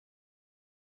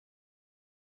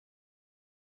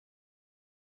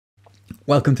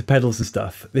Welcome to Pedals and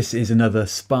Stuff. This is another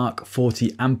Spark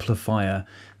 40 amplifier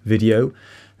video.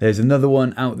 There's another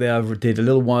one out there I did a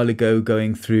little while ago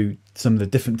going through some of the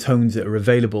different tones that are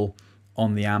available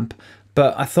on the amp,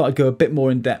 but I thought I'd go a bit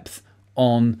more in depth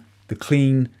on the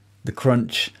clean, the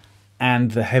crunch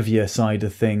and the heavier side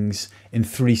of things in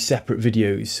 3 separate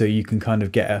videos so you can kind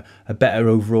of get a better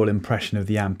overall impression of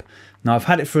the amp. Now I've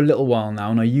had it for a little while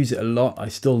now and I use it a lot. I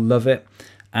still love it.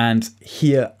 And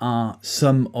here are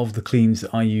some of the cleans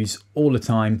that I use all the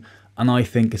time and I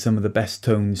think are some of the best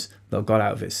tones that I've got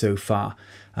out of it so far.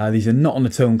 These are not on the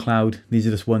tone cloud, these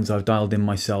are just ones I've dialed in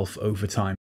myself over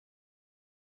time.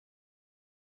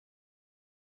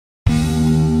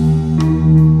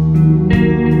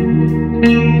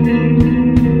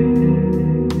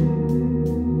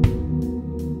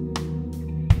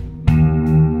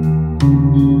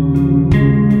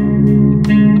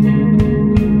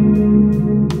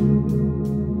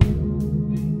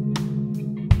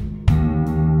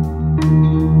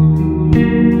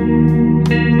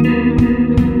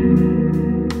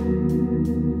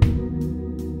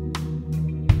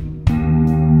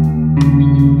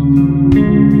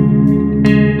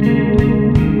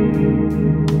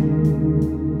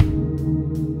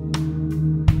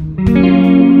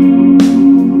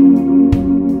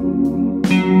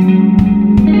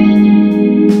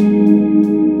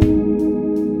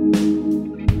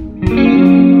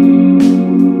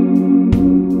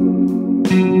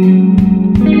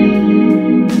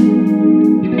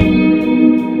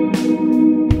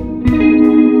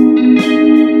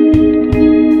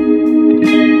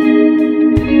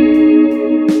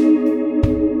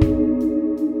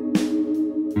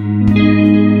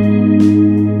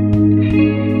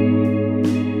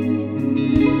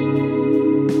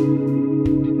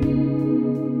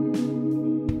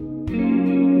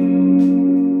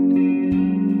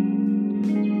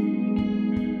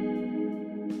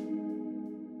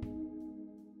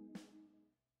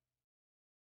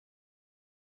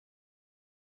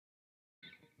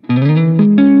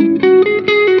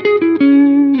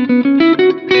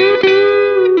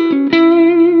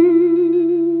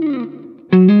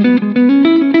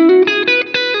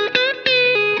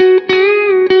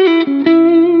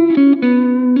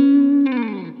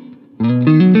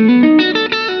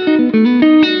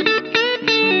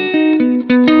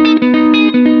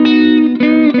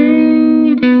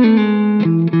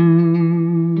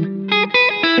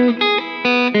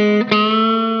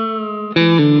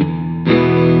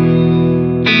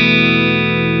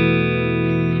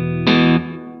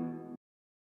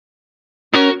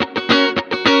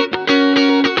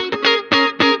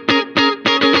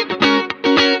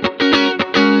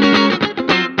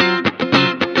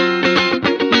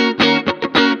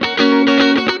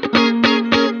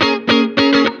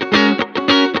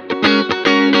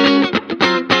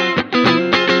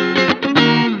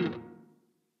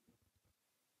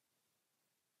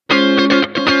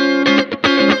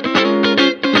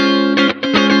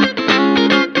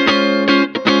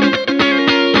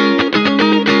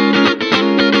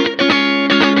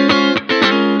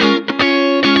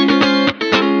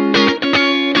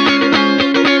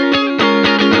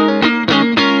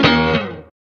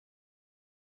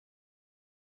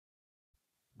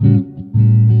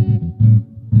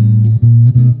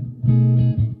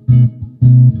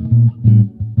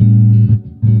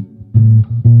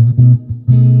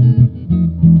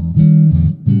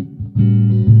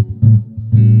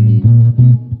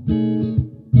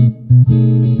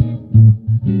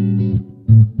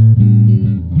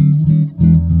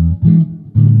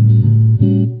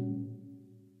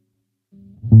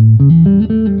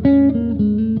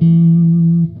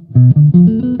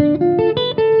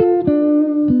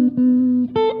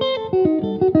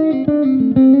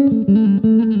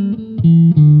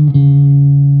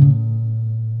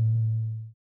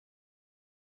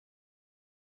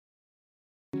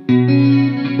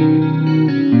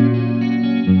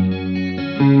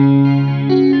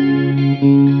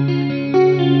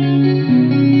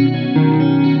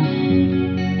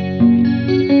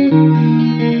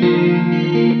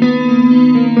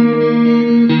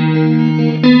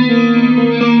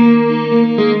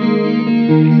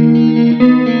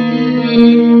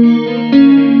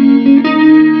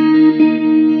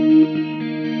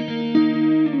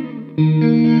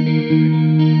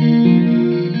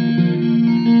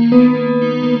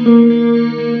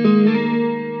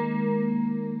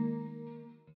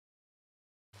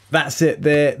 That's it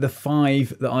there, the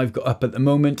 5 that I've got up at the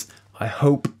moment. I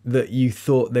hope that you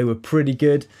thought they were pretty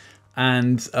good.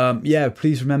 And yeah,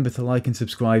 please remember to like and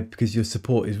subscribe because your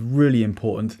support is really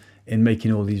important in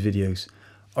making all these videos.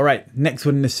 All right, next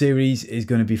one in the series is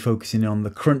going to be focusing on the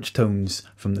crunch tones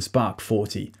from the Spark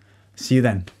 40. See you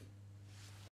then.